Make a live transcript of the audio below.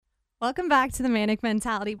Welcome back to the Manic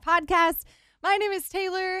Mentality Podcast. My name is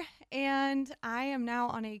Taylor, and I am now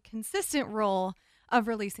on a consistent roll of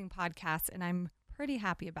releasing podcasts, and I'm pretty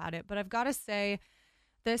happy about it. But I've got to say,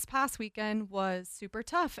 this past weekend was super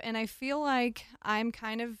tough, and I feel like I'm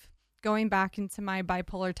kind of going back into my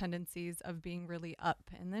bipolar tendencies of being really up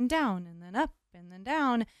and then down and then up and then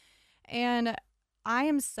down. And I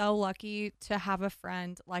am so lucky to have a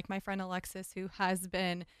friend like my friend Alexis, who has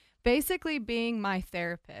been basically being my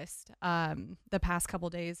therapist the past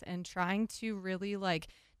couple days and trying to really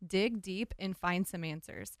dig deep and find some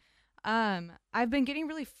answers. I've been getting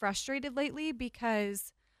really frustrated lately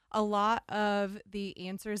because a lot of the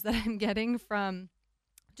answers that I'm getting from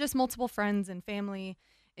just multiple friends and family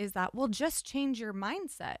is that, well, just change your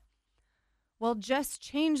mindset. Well, just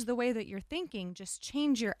change the way that you're thinking, just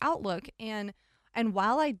change your outlook. And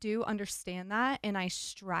while I do understand that and I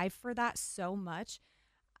strive for that so much,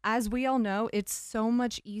 as we all know, it's so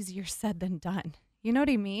much easier said than done. You know what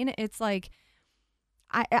I mean? It's like,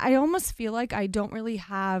 I almost feel like I don't really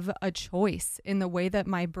have a choice in the way that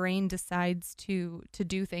my brain decides to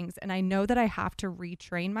do things. And I know that I have to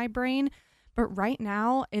retrain my brain. But right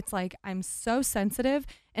now, it's like I'm so sensitive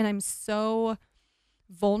and I'm so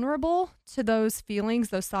vulnerable to those feelings,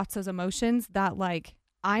 those thoughts, those emotions that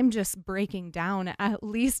I'm just breaking down at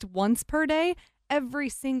least once per day, every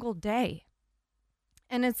single day.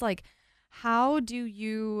 And it's like, how do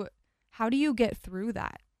you get through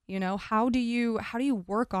that? You know, how do you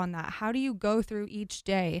work on that? How do you go through each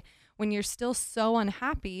day when you're still so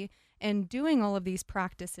unhappy and doing all of these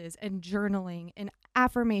practices and journaling and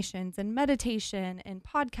affirmations and meditation and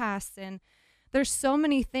podcasts? And there's so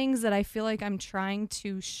many things that I feel like I'm trying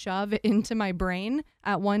to shove into my brain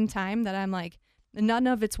at one time that I'm like, none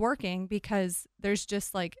of it's working because there's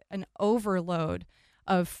just like an overload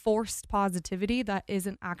of forced positivity that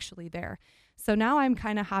isn't actually there. So now I'm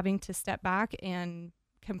kind of having to step back and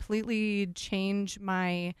completely change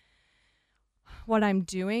what I'm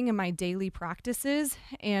doing in my daily practices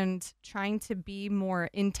and trying to be more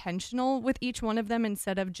intentional with each one of them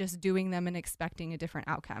instead of just doing them and expecting a different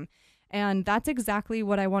outcome. And that's exactly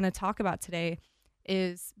what I want to talk about today,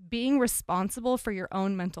 is being responsible for your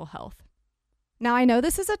own mental health. Now, I know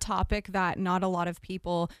this is a topic that not a lot of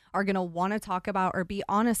people are going to want to talk about or be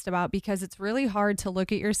honest about because it's really hard to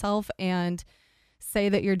look at yourself and say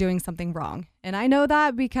that you're doing something wrong. And I know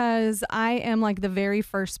that because I am like the very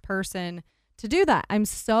first person to do that. I'm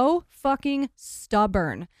so fucking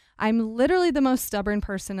stubborn. I'm literally the most stubborn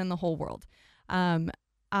person in the whole world.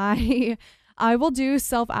 I will do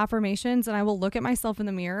self-affirmations and I will look at myself in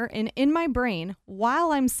the mirror, and in my brain,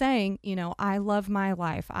 while I'm saying, you know, I love my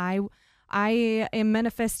life, I am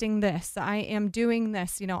manifesting this, I am doing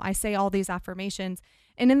this, you know, I say all these affirmations.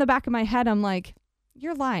 And in the back of my head, I'm like,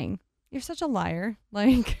 you're lying. You're such a liar.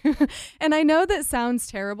 Like, and I know that sounds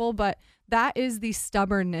terrible, but that is the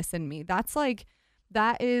stubbornness in me. That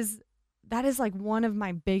is like one of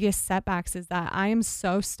my biggest setbacks, is that I am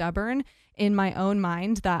so stubborn in my own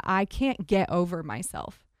mind that I can't get over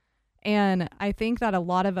myself. And I think that a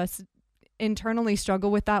lot of us internally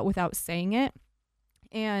struggle with that without saying it.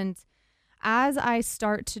 And as I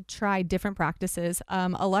start to try different practices,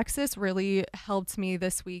 Alexis really helped me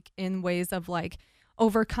this week in ways of like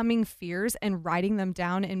overcoming fears and writing them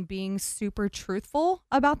down and being super truthful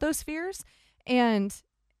about those fears. And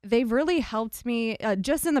they've really helped me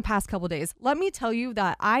just in the past couple of days. Let me tell you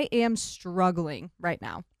that I am struggling right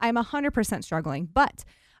now. I'm 100% struggling, but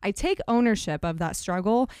I take ownership of that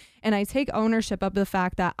struggle, and I take ownership of the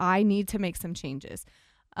fact that I need to make some changes.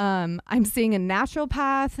 I'm seeing a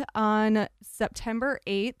naturopath on September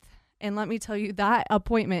 8th. And let me tell you, that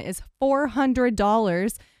appointment is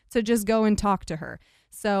 $400 to just go and talk to her.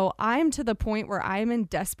 So I'm to the point where I'm in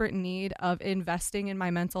desperate need of investing in my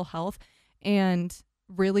mental health and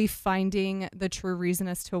really finding the true reason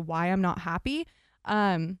as to why I'm not happy.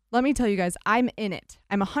 Let me tell you guys, I'm in it.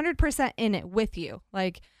 I'm 100% in it with you.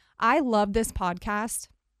 Like, I love this podcast.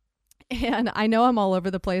 And I know I'm all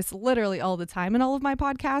over the place literally all the time in all of my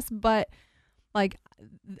podcasts, but like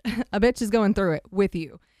a bitch is going through it with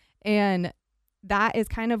you. And that is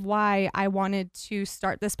kind of why I wanted to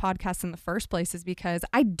start this podcast in the first place, is because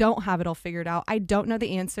I don't have it all figured out. I don't know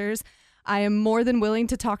the answers. I am more than willing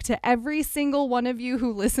to talk to every single one of you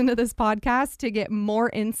who listen to this podcast to get more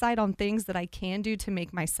insight on things that I can do to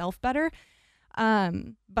make myself better.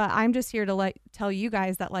 But I'm just here to tell you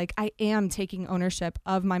guys that I am taking ownership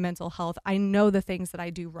of my mental health. I know the things that I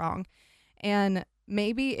do wrong. And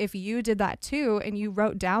maybe if you did that too, and you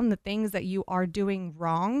wrote down the things that you are doing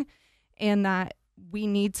wrong and that we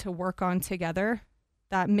need to work on together,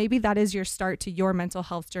 that maybe that is your start to your mental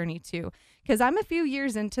health journey too. Because I'm a few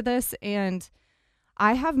years into this and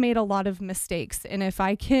I have made a lot of mistakes. And if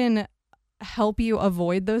I can help you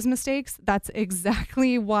avoid those mistakes, that's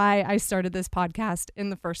exactly why I started this podcast in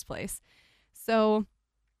the first place. So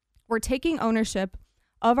we're taking ownership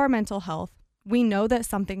of our mental health. We know that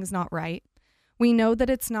something's not right. We know that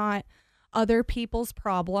it's not other people's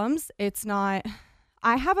problems. It's not,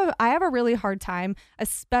 I have a really hard time,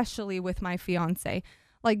 especially with my fiance.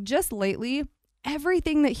 Like just lately,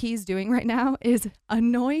 everything that he's doing right now is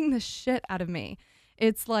annoying the shit out of me.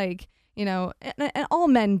 It's like, you know, and all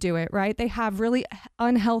men do it, right? They have really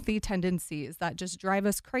unhealthy tendencies that just drive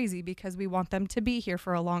us crazy because we want them to be here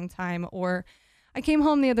for a long time. Or I came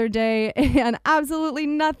home the other day and absolutely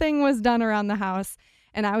nothing was done around the house.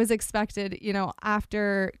 And I was expected, you know,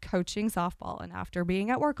 after coaching softball and after being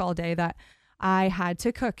at work all day, that I had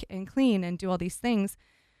to cook and clean and do all these things.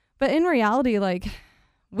 But in reality, like,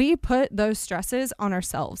 we put those stresses on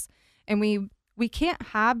ourselves, and we can't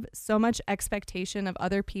have so much expectation of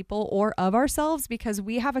other people or of ourselves because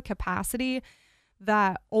we have a capacity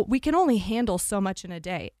that we can only handle so much in a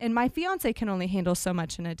day. And my fiance can only handle so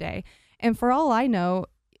much in a day. And for all I know,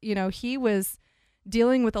 you know, he was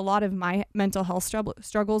dealing with a lot of my mental health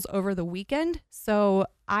struggles over the weekend. So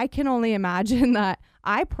I can only imagine that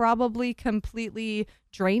I probably completely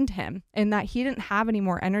drained him and that he didn't have any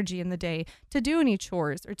more energy in the day to do any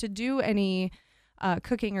chores or to do any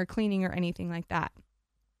cooking or cleaning or anything like that.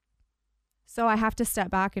 So I have to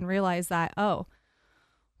step back and realize that, oh,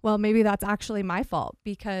 well, maybe that's actually my fault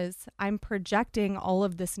because I'm projecting all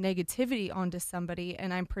of this negativity onto somebody,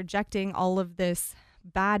 and I'm projecting all of this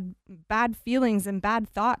bad feelings and bad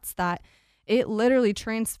thoughts that it literally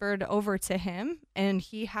transferred over to him, and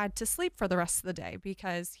he had to sleep for the rest of the day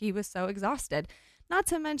because he was so exhausted. Not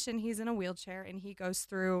to mention he's in a wheelchair and he goes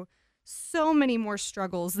through so many more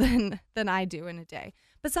struggles than I do in a day.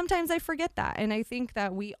 But sometimes I forget that, and I think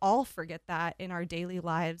that we all forget that in our daily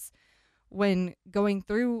lives when going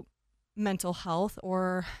through mental health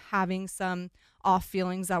or having some off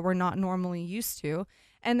feelings that we're not normally used to.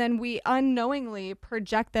 And then we unknowingly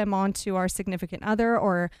project them onto our significant other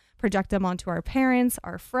or project them onto our parents,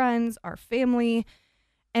 our friends, our family.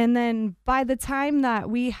 And then by the time that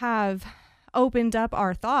we have opened up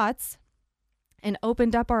our thoughts and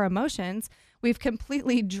opened up our emotions, we've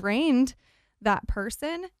completely drained that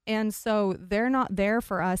person. And so they're not there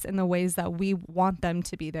for us in the ways that we want them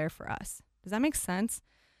to be there for us. Does that make sense?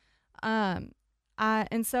 And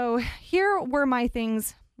so here were my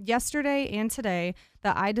things yesterday and today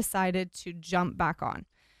that I decided to jump back on.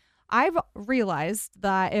 I've realized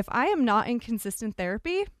that if I am not in consistent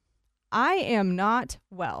therapy, I am not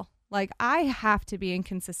well. Like, I have to be in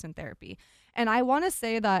consistent therapy. And I want to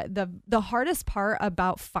say that the hardest part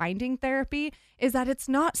about finding therapy is that it's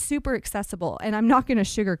not super accessible. And I'm not going to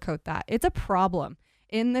sugarcoat that. It's a problem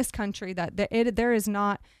in this country that there is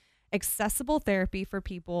not accessible therapy for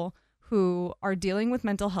people who are dealing with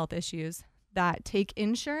mental health issues, that take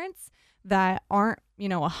insurance, that aren't, you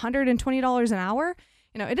know, $120 an hour.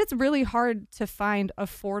 You know, it is really hard to find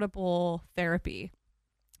affordable therapy.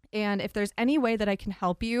 And if there's any way that I can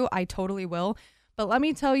help you, I totally will. But let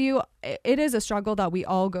me tell you, it is a struggle that we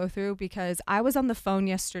all go through, because I was on the phone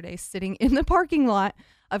yesterday sitting in the parking lot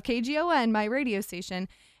of KGON, my radio station,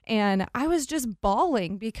 and I was just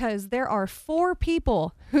bawling because there are 4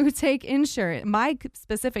 people who take insurance, my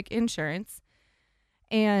specific insurance,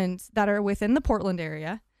 and that are within the Portland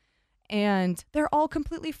area, and they're all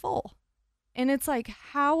completely full. And it's like,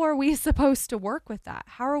 how are we supposed to work with that?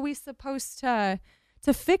 How are we supposed to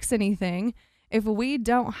fix anything if we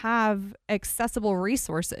don't have accessible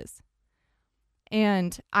resources?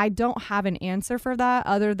 And I don't have an answer for that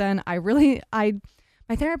other than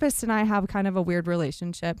my therapist and I have kind of a weird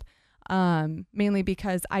relationship, mainly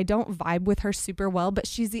because I don't vibe with her super well, but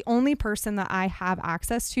she's the only person that I have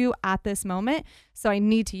access to at this moment. So I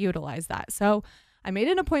need to utilize that. So I made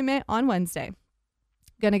an appointment on Wednesday.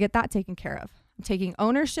 Going to get that taken care of. I'm taking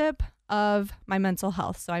ownership of my mental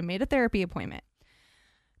health. So I made a therapy appointment.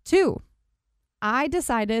 2, I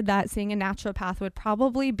decided that seeing a naturopath would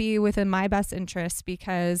probably be within my best interest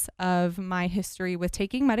because of my history with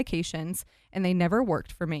taking medications, and they never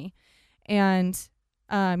worked for me. And,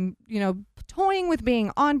 toying with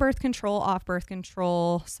being on birth control, off birth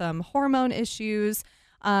control, some hormone issues.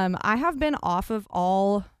 I have been off of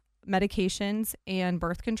all medications and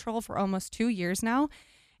birth control for almost 2 years now.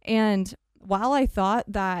 And while I thought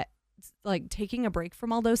that like taking a break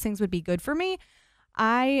from all those things would be good for me,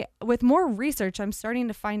 with more research, I'm starting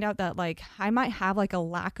to find out that like I might have like a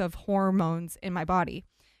lack of hormones in my body.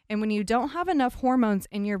 And when you don't have enough hormones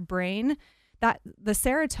in your brain that the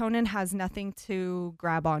serotonin has nothing to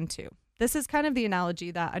grab onto. This is kind of the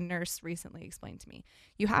analogy that a nurse recently explained to me.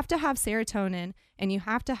 You have to have serotonin and you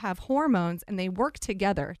have to have hormones, and they work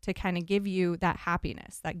together to kind of give you that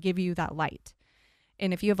happiness, that give you that light.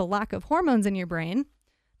 And if you have a lack of hormones in your brain,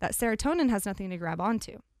 that serotonin has nothing to grab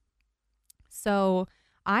onto. So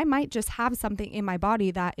I might just have something in my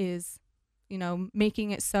body that is,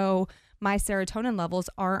 making it so my serotonin levels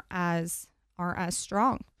aren't as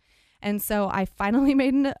strong. And so I finally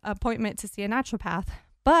made an appointment to see a naturopath,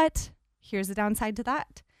 but here's the downside to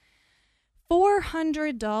that.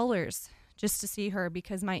 $400 just to see her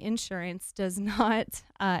because my insurance is not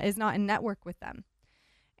in network with them.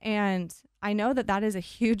 And I know that is a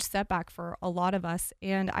huge setback for a lot of us.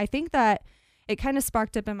 And I think that it kind of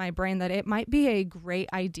sparked up in my brain that it might be a great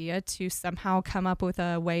idea to somehow come up with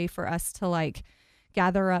a way for us to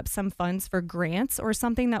gather up some funds for grants or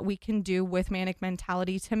something that we can do with Manic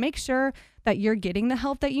Mentality to make sure that you're getting the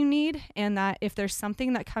help that you need, and that if there's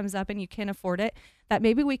something that comes up and you can't afford it, that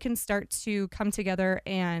maybe we can start to come together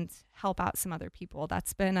and help out some other people.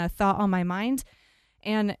 That's been a thought on my mind.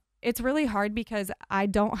 And it's really hard because I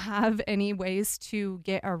don't have any ways to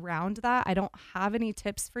get around that. I don't have any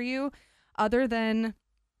tips for you other than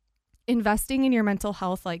investing in your mental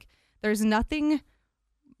health. There's nothing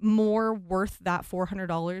more worth that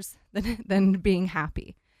 $400 than being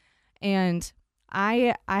happy. And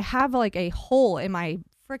I have a hole in my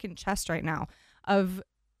freaking chest right now of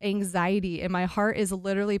anxiety, and my heart is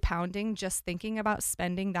literally pounding just thinking about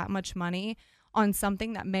spending that much money on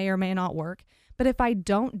something that may or may not work. But if I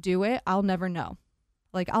don't do it, I'll never know.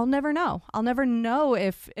 I'll never know. I'll never know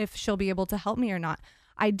if she'll be able to help me or not.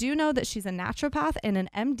 I do know that she's a naturopath and an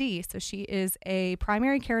MD. So she is a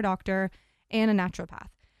primary care doctor and a naturopath.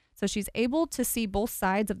 So she's able to see both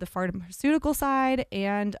sides of the pharmaceutical side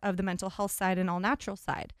and of the mental health side and all natural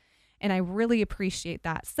side. And I really appreciate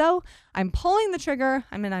that. So I'm pulling the trigger.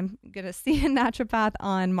 I'm going to see a naturopath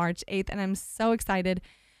on March 8th, and I'm so excited.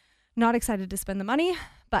 Not excited to spend the money,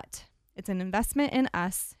 but it's an investment in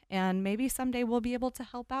us, and maybe someday we'll be able to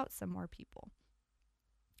help out some more people.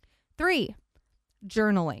 3,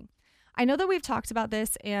 journaling. I know that we've talked about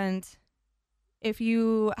this, and if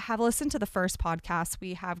you have listened to the first podcast,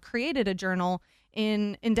 we have created a journal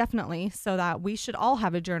indefinitely so that we should all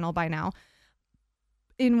have a journal by now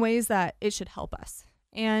in ways that it should help us.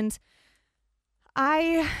 And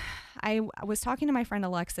I was talking to my friend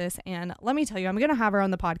Alexis, and let me tell you, I'm going to have her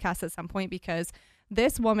on the podcast at some point because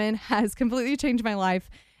this woman has completely changed my life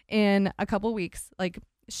in a couple weeks.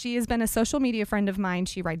 She has been a social media friend of mine.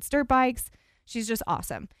 She rides dirt bikes. She's just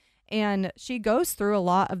awesome. And she goes through a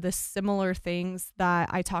lot of the similar things that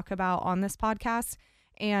I talk about on this podcast.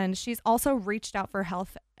 And she's also reached out for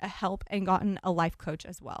help and gotten a life coach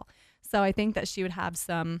as well. So I think that she would have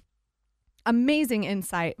some amazing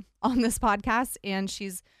insight on this podcast. And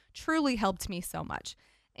she's truly helped me so much.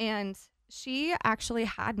 And she actually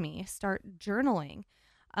had me start journaling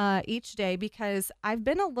each day because I've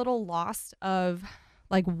been a little lost of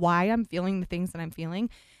why I'm feeling the things that I'm feeling.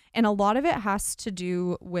 And a lot of it has to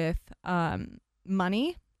do with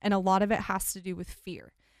money, and a lot of it has to do with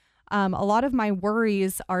fear. A lot of my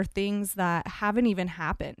worries are things that haven't even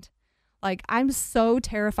happened. I'm so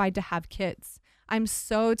terrified to have kids. I'm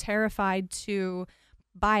so terrified to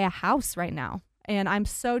buy a house right now. And I'm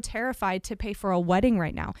so terrified to pay for a wedding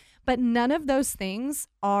right now. But none of those things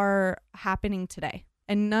are happening today.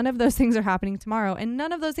 And none of those things are happening tomorrow. And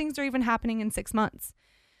none of those things are even happening in 6 months.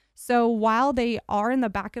 So while they are in the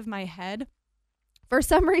back of my head, for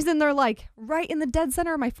some reason, they're right in the dead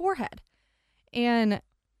center of my forehead. And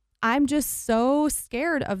I'm just so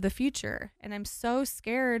scared of the future. And I'm so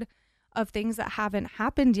scared of things that haven't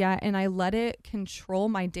happened yet. And I let it control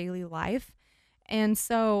my daily life. And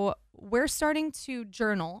so we're starting to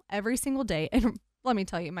journal every single day. And let me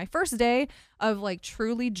tell you, my first day of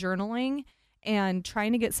truly journaling and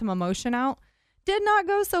trying to get some emotion out did not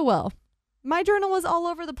go so well. My journal was all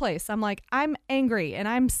over the place. I'm angry and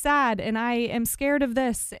I'm sad and I am scared of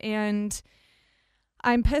this and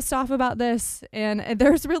I'm pissed off about this. And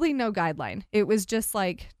there's really no guideline. It was just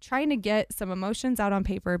trying to get some emotions out on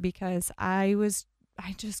paper because I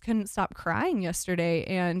just couldn't stop crying yesterday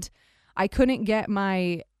and I couldn't get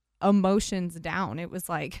my emotions down. It was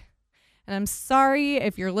and I'm sorry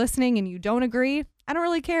if you're listening and you don't agree. I don't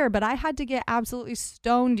really care, but I had to get absolutely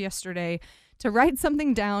stoned yesterday to write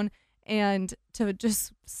something down and to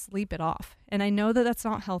just sleep it off. And I know that that's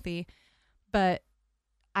not healthy, but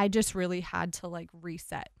I just really had to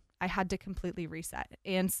reset. I had to completely reset.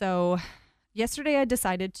 And so yesterday I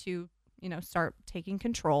decided to, start taking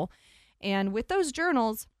control. And with those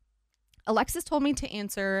journals, Alexis told me to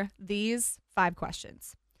answer these 5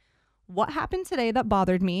 questions. What happened today that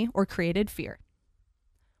bothered me or created fear?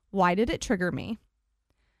 Why did it trigger me?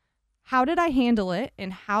 How did I handle it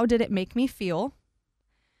and how did it make me feel?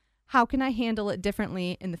 How can I handle it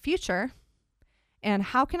differently in the future? And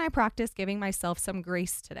how can I practice giving myself some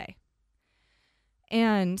grace today?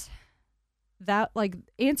 And that, like,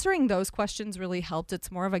 answering those questions really helped.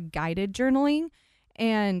 It's more of a guided journaling.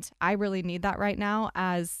 And I really need that right now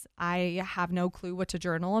as I have no clue what to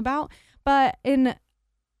journal about. But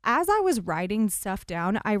as I was writing stuff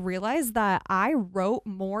down, I realized that I wrote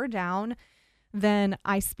more down than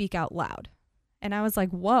I speak out loud. And I was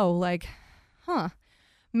like, whoa, like,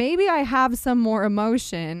 maybe I have some more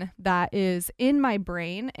emotion that is in my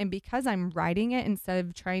brain. And because I'm writing it instead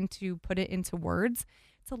of trying to put it into words,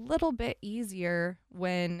 it's a little bit easier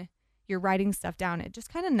when you're writing stuff down. It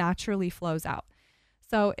just kind of naturally flows out.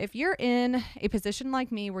 So if you're in a position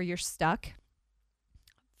like me where you're stuck,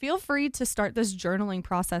 feel free to start this journaling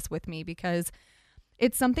process with me, because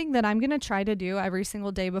it's something that I'm going to try to do every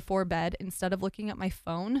single day before bed instead of looking at my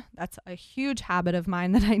phone. That's a huge habit of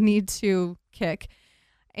mine that I need to kick.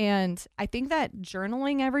 And I think that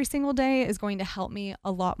journaling every single day is going to help me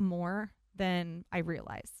a lot more than I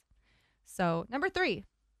realize. So number 3,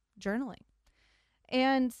 journaling.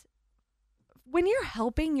 And when you're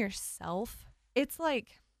helping yourself, it's kind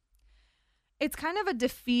of a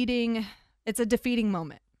defeating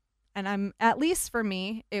moment. And at least for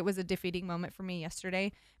me, it was a defeating moment for me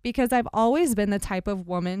yesterday, because I've always been the type of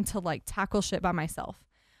woman to like tackle shit by myself.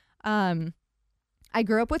 I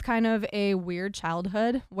grew up with kind of a weird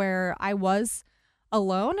childhood where I was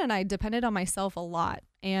alone and I depended on myself a lot.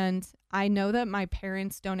 And I know that my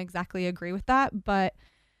parents don't exactly agree with that, but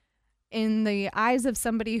in the eyes of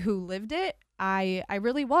somebody who lived it, I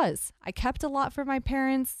really was. I kept a lot from my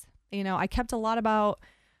parents. You know, I kept a lot about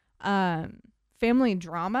family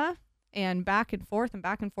drama and back and forth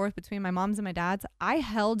between my moms and my dads. I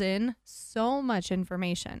held in so much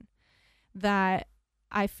information that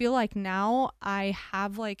I feel like now I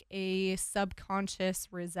have like a subconscious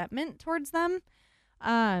resentment towards them,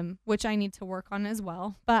 which I need to work on as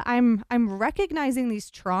well. But I'm recognizing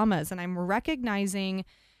these traumas, and I'm recognizing,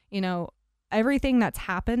 everything that's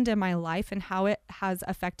happened in my life and how it has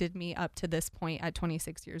affected me up to this point at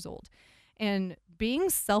 26 years old. And being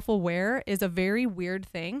self-aware is a very weird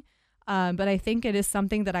thing, but I think it is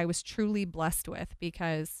something that I was truly blessed with,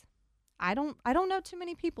 because I don't know too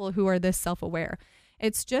many people who are this self-aware.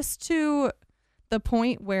 It's just to the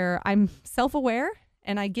point where I'm self-aware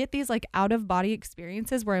and I get these like out-of-body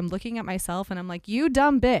experiences where I'm looking at myself and I'm like, you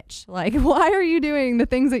dumb bitch. Like, why are you doing the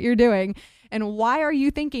things that you're doing? And why are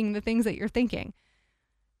you thinking the things that you're thinking?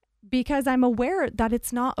 Because I'm aware that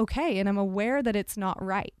it's not okay, and I'm aware that it's not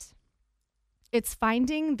right. It's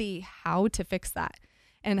finding the how to fix that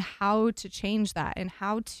and how to change that and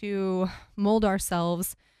how to mold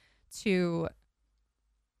ourselves to,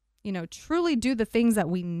 truly do the things that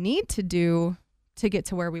we need to do to get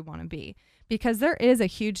to where we want to be. Because there is a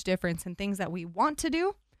huge difference in things that we want to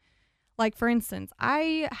do. Like, for instance,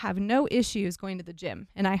 I have no issues going to the gym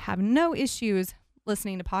and I have no issues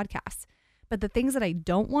listening to podcasts. But the things that I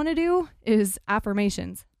don't want to do is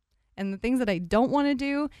affirmations. And the things that I don't want to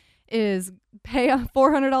do is pay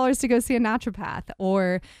 $400 to go see a naturopath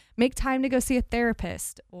or make time to go see a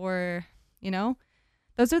therapist, or,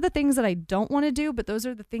 those are the things that I don't want to do, but those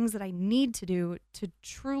are the things that I need to do to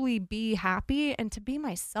truly be happy and to be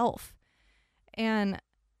myself. And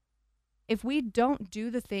if we don't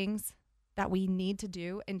do the things that we need to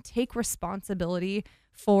do and take responsibility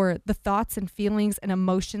for the thoughts and feelings and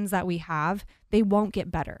emotions that we have, they won't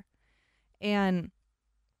get better. And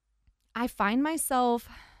I find myself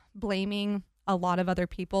blaming a lot of other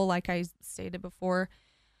people. Like I stated before,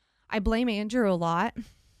 I blame Andrew a lot,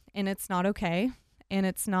 and it's not okay. And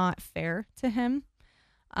it's not fair to him.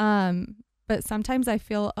 But sometimes I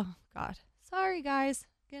feel, oh God, sorry guys,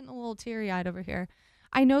 getting a little teary-eyed over here.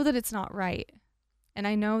 I know that it's not right. And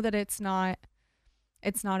I know that it's not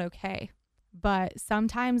okay. But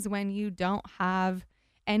sometimes when you don't have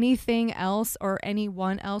anything else or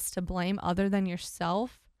anyone else to blame other than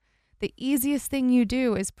yourself, the easiest thing you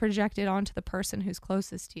do is project it onto the person who's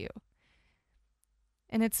closest to you.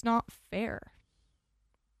 And it's not fair.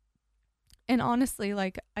 And honestly,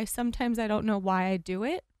 like, I don't know why I do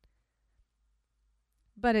it,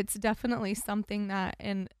 but it's definitely something that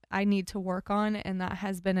I need to work on. And that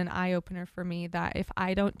has been an eye opener for me, that if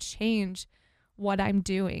I don't change what I'm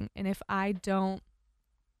doing, and if I don't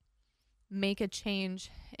make a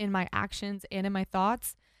change in my actions and in my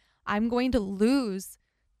thoughts, I'm going to lose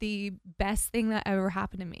the best thing that ever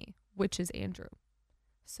happened to me, which is Andrew.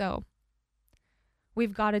 So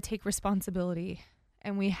we've got to take responsibility,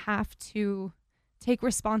 and we have to take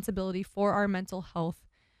responsibility for our mental health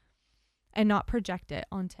and not project it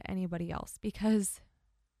onto anybody else, because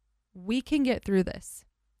we can get through this.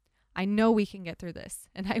 I know we can get through this,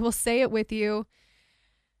 and I will say it with you,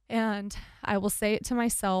 and I will say it to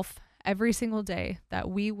myself every single day that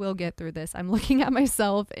we will get through this. I'm looking at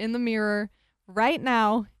myself in the mirror right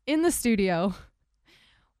now in the studio.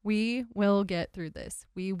 We will get through this.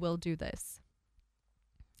 We will do this.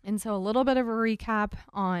 And so a little bit of a recap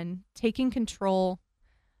on taking control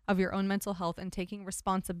of your own mental health and taking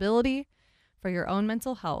responsibility for your own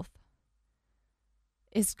mental health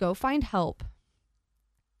is go find help.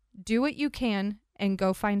 Do what you can and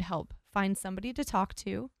go find help. Find somebody to talk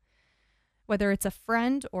to, whether it's a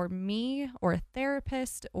friend or me or a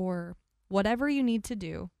therapist or whatever you need to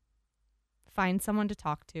do. Find someone to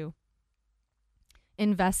talk to.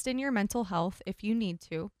 Invest in your mental health if you need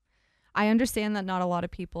to. I understand that not a lot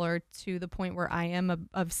of people are to the point where I am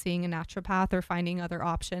of seeing a naturopath or finding other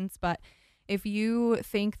options. But if you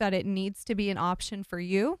think that it needs to be an option for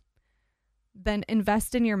you, then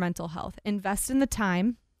invest in your mental health. Invest in the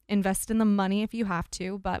time. Invest in the money if you have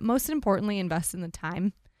to. But most importantly, invest in the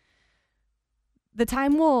time. The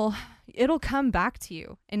time it'll come back to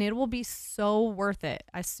you, and it will be so worth it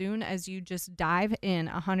as soon as you just dive in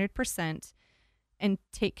 100% and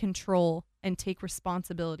take control and take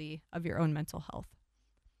responsibility of your own mental health.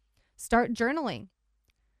 Start journaling.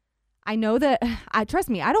 I know that, trust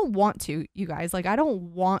me, I don't want to, you guys. Like, I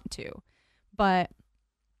don't want to, but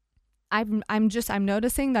I'm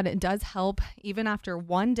noticing that it does help even after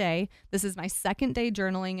one day. This is my second day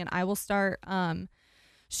journaling, and I will start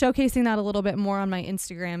showcasing that a little bit more on my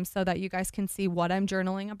Instagram so that you guys can see what I'm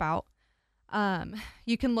journaling about.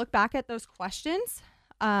 You can look back at those questions,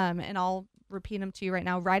 and I'll repeat them to you right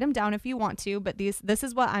now. Write them down if you want to, but this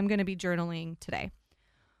is what I'm going to be journaling today.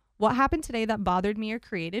 What happened today that bothered me or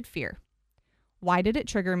created fear? Why did it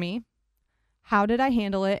trigger me? How did I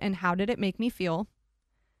handle it, and how did it make me feel?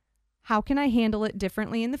 How can I handle it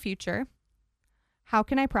differently in the future? How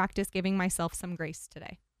can I practice giving myself some grace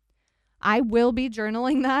today? I will be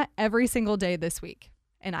journaling that every single day this week,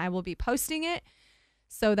 and I will be posting it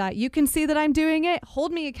so that you can see that I'm doing it.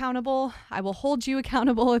 Hold me accountable. I will hold you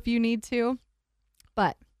accountable if you need to.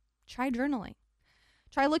 But try journaling.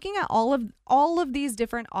 Try looking at all of these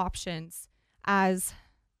different options as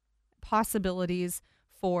possibilities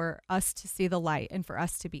for us to see the light and for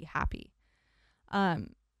us to be happy.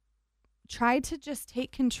 Try to just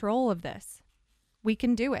take control of this. We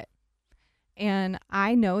can do it. And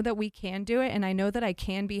I know that we can do it, and I know that I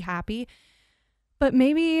can be happy. But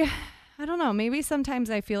maybe, I don't know, maybe sometimes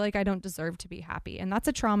I feel like I don't deserve to be happy. And that's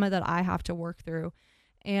a trauma that I have to work through.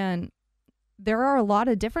 And there are a lot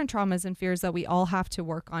of different traumas and fears that we all have to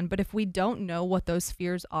work on. But if we don't know what those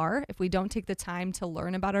fears are, if we don't take the time to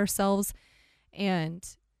learn about ourselves and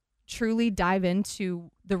truly dive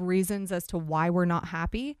into the reasons as to why we're not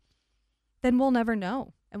happy, then we'll never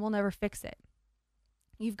know and we'll never fix it.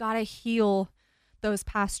 You've got to heal those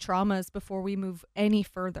past traumas before we move any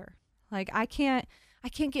further. Like, I can't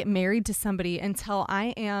get married to somebody until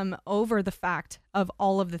I am over the fact of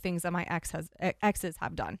all of the things that my exes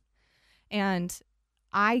have done. And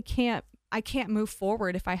I can't move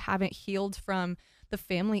forward if I haven't healed from the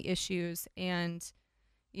family issues and,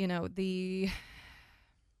 you know, the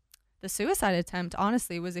suicide attempt,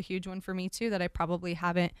 honestly, was a huge one for me too, that I probably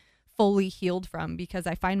haven't fully healed from because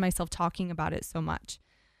I find myself talking about it so much.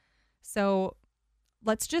 So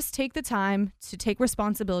let's just take the time to take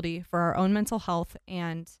responsibility for our own mental health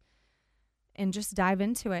and just dive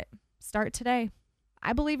into it. Start today.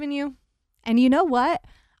 I believe in you. And you know what?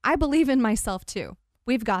 I believe in myself too.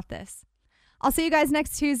 We've got this. I'll see you guys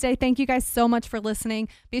next Tuesday. Thank you guys so much for listening.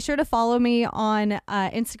 Be sure to follow me on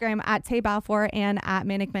Instagram at Tay Balfour and at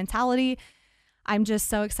Manic Mentality. I'm just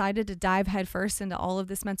so excited to dive headfirst into all of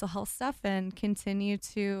this mental health stuff and continue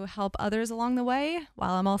to help others along the way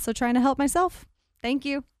while I'm also trying to help myself. Thank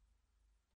you.